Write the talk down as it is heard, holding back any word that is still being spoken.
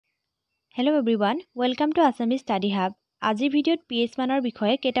Hello everyone, welcome to Assamese Study Hub. আজি ভিডিওত PS মানৰ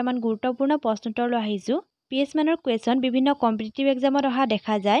বিষয়ে কেইটামান গুৰুত্বপূৰ্ণ প্ৰশ্নোত্তৰ লৈ আহিছো। PS মানৰ কোৱেশ্চন বিভিন্ন কম্পিটিটিভ এক্সামত অহা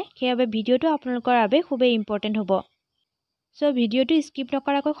দেখা যায়, সেইবাবে ভিডিওটো আপোনালোকৰ বাবে খুবেই ইম্পৰ্টেন্ট হ'ব। সো ভিডিওটো স্কিপ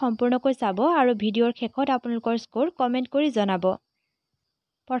নকৰাকৈ সম্পূৰ্ণকৈ চাব আৰু ভিডিওৰ শেষত আপোনালোকৰ স্কোৰ কমেন্ট কৰি জনাব।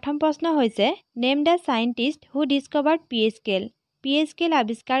 প্ৰথম প্ৰশ্ন হৈছে name the সায়েন্টিষ্ট who discovered PS scale. PS scale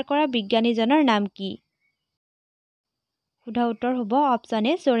আৱিষ্কাৰ কৰা বিজ্ঞানীজনৰ নাম কি? শুদ্ধ উত্তৰ হ'ব অপচন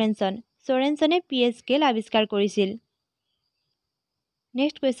এ সোৰেনসন। সোৰেনসনে PS স্কেল আৱিষ্কাৰ কৰিছিল।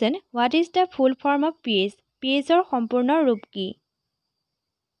 Next question, what is the full form of PS? PS ৰ সম্পূৰ্ণ ৰূপ কি?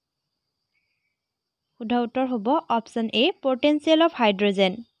 শুদ্ধ উত্তৰ হ'ব option A potential of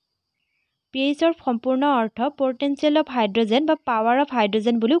hydrogen. PS ৰ সম্পূৰ্ণ অৰ্থ পটেনচিয়েল অফ হাইড্ৰোজেন বা পাৱাৰ অফ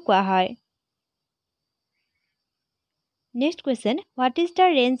হাইড্ৰোজেন বুলি কোৱা হয়। Next question, what is the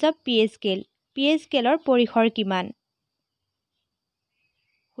range of PS scale? PS স্কেলৰ পৰিসৰ কিমান?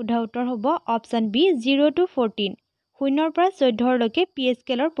 শুদ্ধ উত্তৰ হ'ব অপচন বি 0 to 14। 0 পৰা 14 লৈকে PS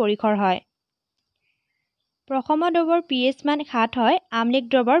স্কেলৰ পৰিসৰ হয়। প্ৰথম দ্ৰৱৰ pH মান 7 হয়, আম্লিক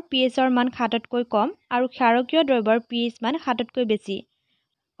দ্ৰৱৰ pH ৰ মান 7তকৈ কম আৰু ক্ষাৰকীয় দ্ৰৱৰ pH মান 7তকৈ বেছি।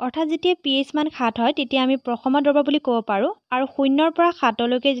 অৰ্থাৎ যেতিয়া pH মান 7 হয় তেতিয়া আমি প্ৰথম দ্ৰৱ বুলি ক'ব পাৰো আৰু 0 পৰা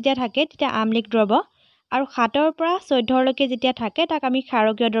 7 লৈকে যেতিয়া থাকে তেতিয়া আম্লিক দ্ৰৱ আৰু 7 পৰা 14 লৈকে যেতিয়া থাকে তাক আমি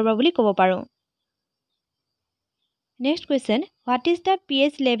ক্ষাৰকীয় দ্ৰৱ বুলি ক'ব পাৰো। Next question, what is the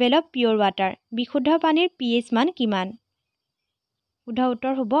pH level of pure water? বিশুদ্ধ পানীৰ pH মান কিমান? শুদ্ধ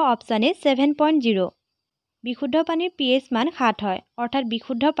উত্তৰ হ'ব অপচন এ 7.0। বিশুদ্ধ পানীৰ pH মান 7 হয়, অৰ্থাৎ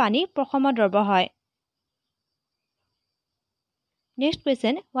বিশুদ্ধ পানী প্ৰথম দ্ৰৱ হয়। Next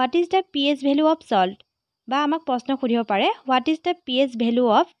question, what is the pH value of salt? বা আমাক প্ৰশ্ন সুধিব পাৰে, what is the pH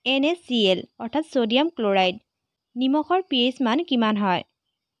value of NaCl? অৰ্থাৎ সোডিয়াম ক্লোৰাইড। নিমখৰ pH মান কিমান হয়?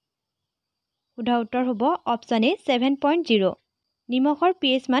 শুদ্ধ উত্তৰ হ'ব অপচন এ 7.0। নিমখৰ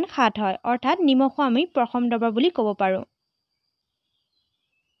pH মান 7 হয়, অৰ্থাৎ নিমখো আমি প্ৰথম দ্ৰৱ বুলি ক'ব পাৰো।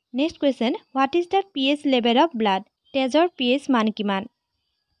 Next question, what is the pH level of blood? তেজৰ pH মান কিমান?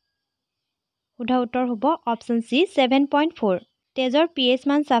 শুদ্ধ উত্তৰ হ'ব অপচন সি 7.4। তেজৰ pH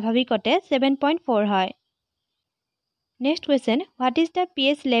মান স্বাভাৱিকতে 7.4 হয়। Next question, what is the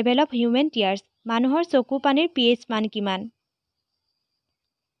pH level of human tears? মানুহৰ চকু পানীৰ pH মান কিমান?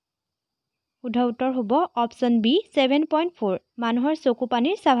 শুদ্ধ উত্তৰ হ'ব অপচন বি 7.4। মানুহৰ চকু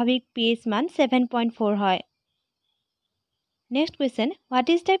পানীৰ স্বাভাৱিক pH মান 7.4 হয়। Next question,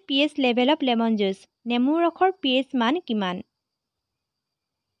 what is the pH level of lemon juice? নেমু ৰসৰ pH মান কিমান?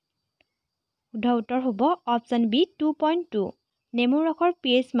 শুদ্ধ উত্তৰ হ'ব অপচন বি 2.2। নেমু ৰসৰ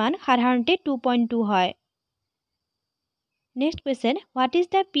pH মান সাধাৰণতে 2.2 হয়। Next question, what is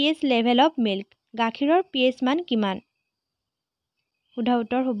the pH level of milk? গাখীৰৰ pH মান কিমান? শুদ্ধ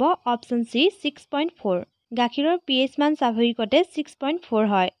উত্তৰ হ'ব অপচন সি 6.4। গাখীৰৰ pH মান স্বাভাৱিকতে 6.4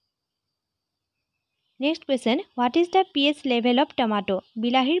 হয়। Next question, what is the pH level of tomato?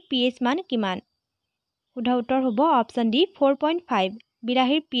 বিলাহীৰ pH মান কিমান? শুদ্ধ উত্তৰ হ'ব অপচন ডি 4.5।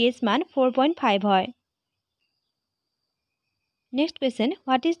 বিলাহীৰ pH মান 4.5 হয়। Next question,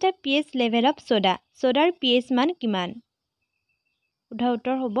 what is the pH level of soda? সোডাৰ pH মান কিমান? শুদ্ধ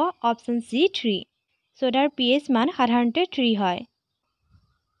উত্তৰ হ'ব অপচন সি 3। সোডাৰ pH মান সাধাৰণতে 3 হয়।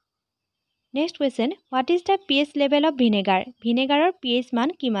 Next question, what is the pH level of vinegar? ভিনেগাৰৰ pH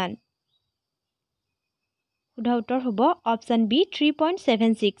মান কিমান? শুদ্ধ উত্তৰ হ'ব অপচন বি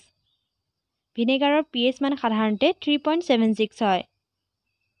 3.76। ভিনেগাৰৰ pH মান সাধাৰণতে 3.76 হয়।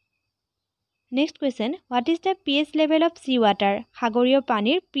 Next question, what is the pH level of sea water? সাগৰীয়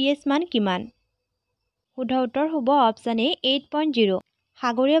পানীৰ pH মান কিমান? শুদ্ধ উত্তৰ হ'ব অপচন এ 8.0।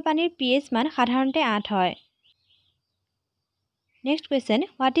 সাগৰীয় পানীৰ pH মান সাধাৰণতে 8 হয়। Next question,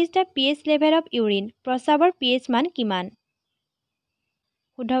 what is the pH level of urine? প্ৰস্ৰাৱৰ pH মান কিমান?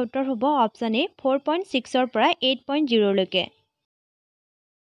 শুদ্ধ উত্তৰ হ'ব অপচন এ 4.6 পৰা 8.0 লৈকে।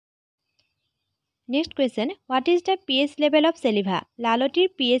 Next question, what is the pH level of saliva? লালটিৰ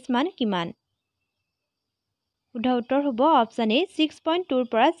pH মান কিমান? শুদ্ধ উত্তৰ হ'ব অপচন এ 6.2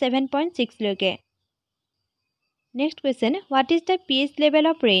 পৰা 7.6 লৈকে। Next question, what is the pH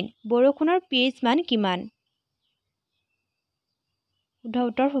level of rain? বৰষুণৰ pH মান কিমান? শুদ্ধ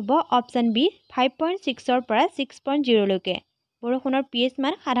উত্তৰ হ'ব অপচন বি 5.6 পৰা 6.0 লৈকে। বৰষুণৰ pH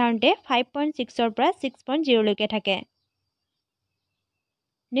মান সাধাৰণতে 5.6 পৰা 6.0 লৈকে থাকে।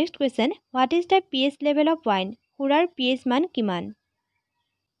 Next question, what is the pH level of wine? সুৰাৰ pH মান কিমান?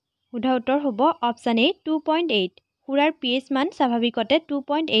 শুদ্ধ উত্তৰ হ'ব অপচন এ 2.8। সুৰাৰ pH মান স্বাভাৱিকতে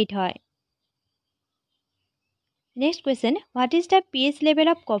 2.8 হয়। Next question, what is the pH level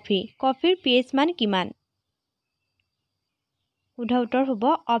of coffee? কফিৰ pH মান কিমান? শুদ্ধ উত্তৰ হ'ব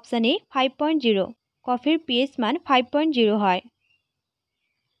অপচন এ 5.0। কফিৰ pH মান 5.0 হয়।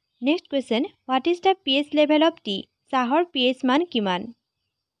 Next question, what is the pH level of tea? চাহৰ pH মান কিমান?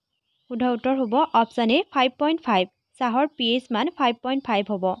 শুদ্ধ উত্তৰ হ'ব অপশ্যন A 5.5. চাহৰ pH মান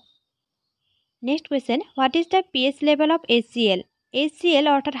 5.5 হ'ব। Next question, what is the pH level of HCl? HCl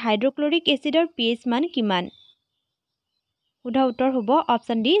অৰ্থাৎ হাইড্ৰক্লৰিক এচিডৰ pH মান কিমান? শুদ্ধ উত্তৰ হ'ব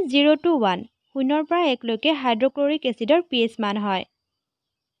অপশ্যন D 0 to 1. 0 পৰা 1 লৈকে হাইড্ৰক্লৰিক এচিডৰ pH মান হয়।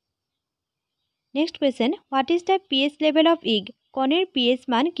 Next question, what is the pH level of egg? কণীৰ pH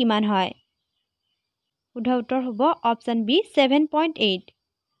মান কিমান হয়? শুদ্ধ উত্তৰ হ'ব অপশ্যন B 7.8.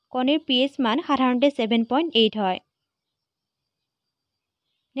 কণীৰ pH মান সাধাৰণতে 7.8 হয়।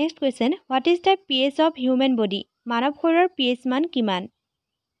 Next question, what is the pH of human body? মানৱ শৰীৰৰ pH মান কিমান?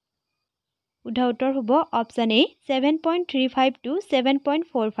 শুদ্ধ উত্তৰ হ'ব অপশ্যন A 7.35 to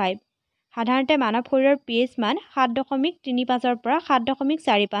 7.45. সাধাৰণতে মানৱ শৰীৰৰ pH মান 7.35 পৰা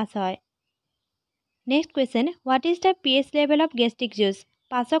 7.45 হয়। Next question, what is the pH level of gastric juice?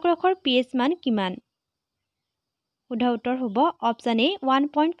 পাচক ৰসৰ pH মান কিমান? শুদ্ধ উত্তৰ হ'ব অপশ্যন A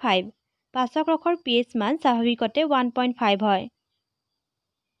 1.5. পাচক ৰসৰ pH মান স্বাভাৱিকতে 1.5 হয়।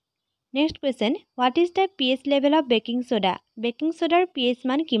 Next question, what is the pH level of baking soda? Baking sodaৰ pH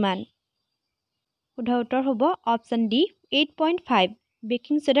মান কিমান? শুদ্ধ উত্তৰ হ'ব অপশ্যন D 8.5.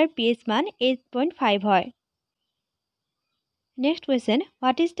 বেকিং সোডাৰ pH মান 8.5 হয়। Next question,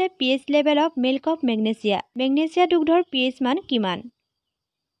 what is the pH level of milk of magnesia? Magnesia দুগ্ধৰ pH মান কিমান?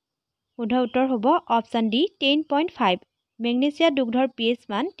 শুদ্ধ উত্তৰ হ'ব অপশ্যন D 10.5. Magnesia দুগ্ধৰ pH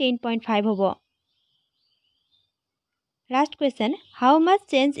মান 10.5 হ'ব। Last question, how much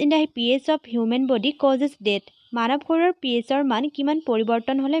change in the pH of human body causes death? মানৱ শৰীৰৰ pH ৰ মান কিমান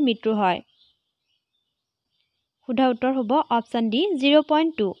পৰিৱৰ্তন হ'লে মৃত্যু হয়? শুদ্ধ উত্তৰ হ'ব অপশ্যন D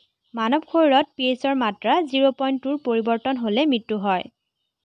 0.2. মানৱ শৰীৰত pH ৰ মাত্ৰা 0.2 পৰিৱৰ্তন হ'লে মৃত্যু হয়।